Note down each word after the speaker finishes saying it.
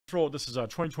This is a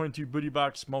 2022 Booty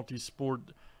Box Multi-Sport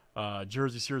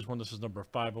Jersey Series 1. This is number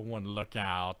 501. Look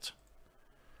out.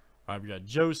 All right, we got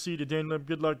Joe C to Daniel.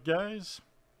 Good luck, guys.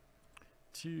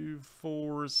 2,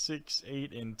 4, 6,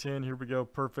 8, and 10. Here we go.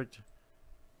 Perfect.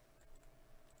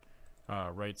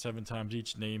 All right, 7 times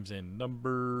each. Names and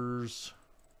numbers.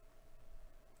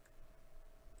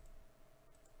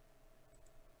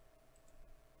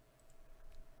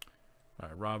 All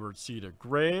right, Robert C to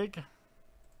Greg.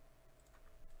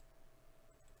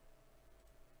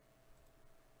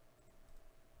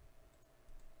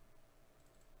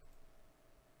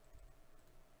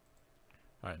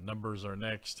 All right, numbers are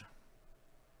next.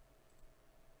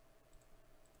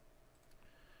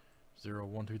 0,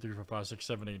 1, 2, 3, 4, 5, 6,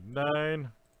 7, 8,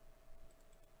 9.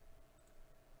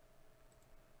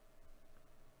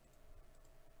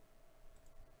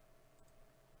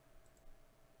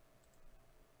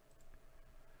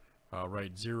 All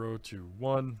right, 0 to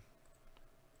 1.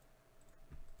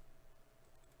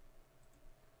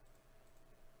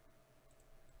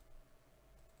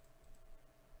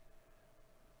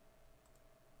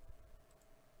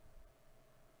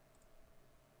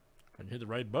 And hit the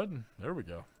right button. There we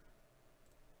go.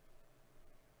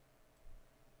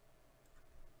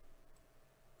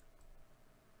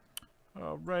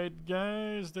 All right,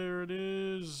 guys, there it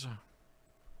is.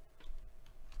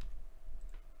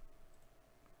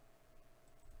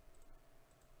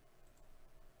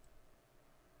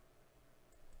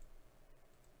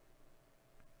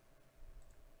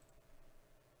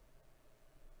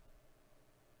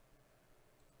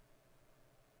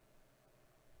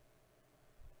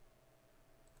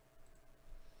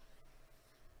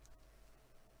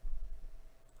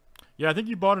 Yeah, I think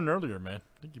you bought it earlier, man.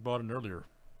 I think you bought it earlier.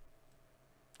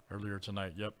 Earlier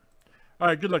tonight, yep. All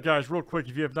right, good luck, guys. Real quick,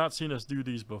 if you have not seen us do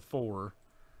these before,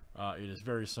 it is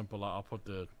very simple. I'll put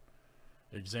the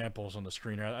examples on the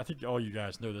screen here. I think all you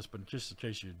guys know this, but just in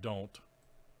case you don't.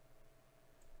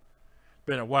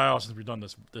 Been a while since we've done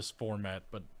this format,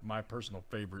 but my personal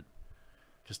favorite,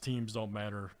 because teams don't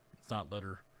matter. It's not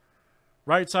letter.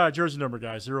 Right side jersey number,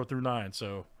 guys, 0 through 9.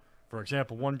 So, for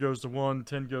example, 1 goes to 1,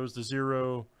 10 goes to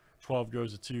 0, 12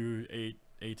 goes to 2, 8,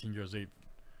 18 goes to 8.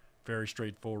 Very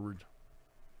straightforward.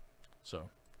 So,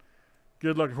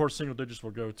 good luck. Of course, single digits will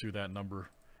go to that number.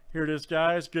 Here it is,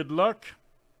 guys. Good luck.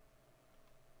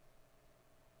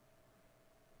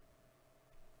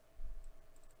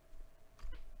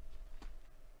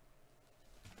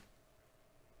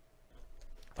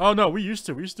 Oh, no, we used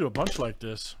to. We used to do a bunch like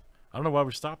this. I don't know why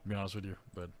we stopped, to be honest with you.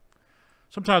 But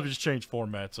sometimes we just change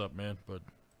formats up, man. But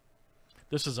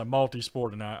this is a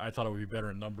multi-sport, and I thought it would be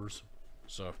better in numbers.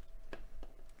 So,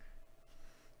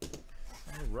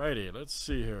 alrighty, let's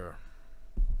see here.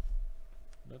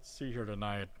 Let's see here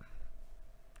tonight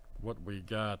what we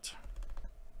got.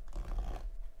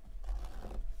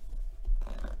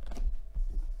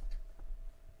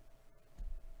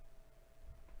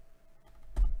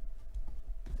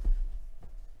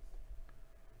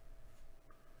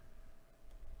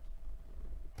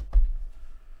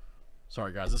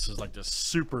 Sorry, guys, this is like this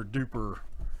super duper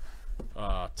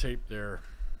tape there.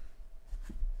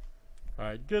 All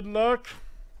right, good luck.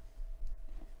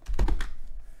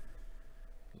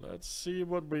 Let's see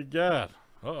what we got.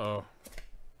 Uh-oh.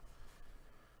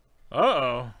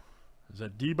 Uh-oh. Is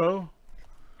that Debo?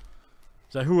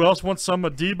 Is that who else wants some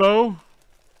of Debo?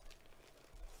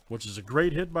 Which is a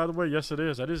great hit, by the way. Yes, it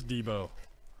is. That is Debo.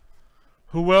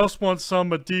 Who else wants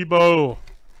some of Debo?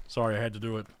 Sorry, I had to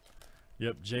do it.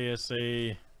 Yep,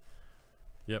 JSA.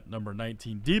 Yep, number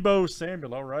 19. Debo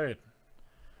Samuel. All right.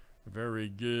 Very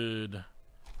good.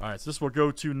 All right, so this will go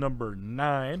to number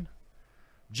 9.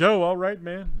 Joe, all right,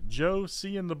 man. Joe,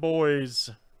 seeing the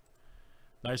boys.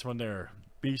 Nice one there.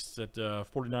 Beasts at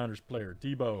 49ers player.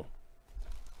 Debo.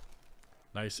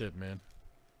 Nice hit, man.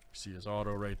 See his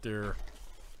auto right there.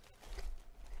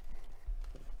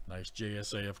 Nice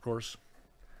JSA, of course.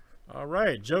 All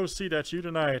right, Joe C, that's you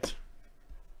tonight.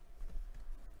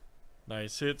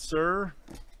 Nice hit, sir.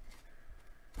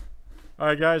 All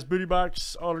right, guys. Booty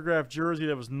Box autographed jersey.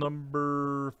 That was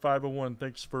number 501.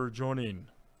 Thanks for joining.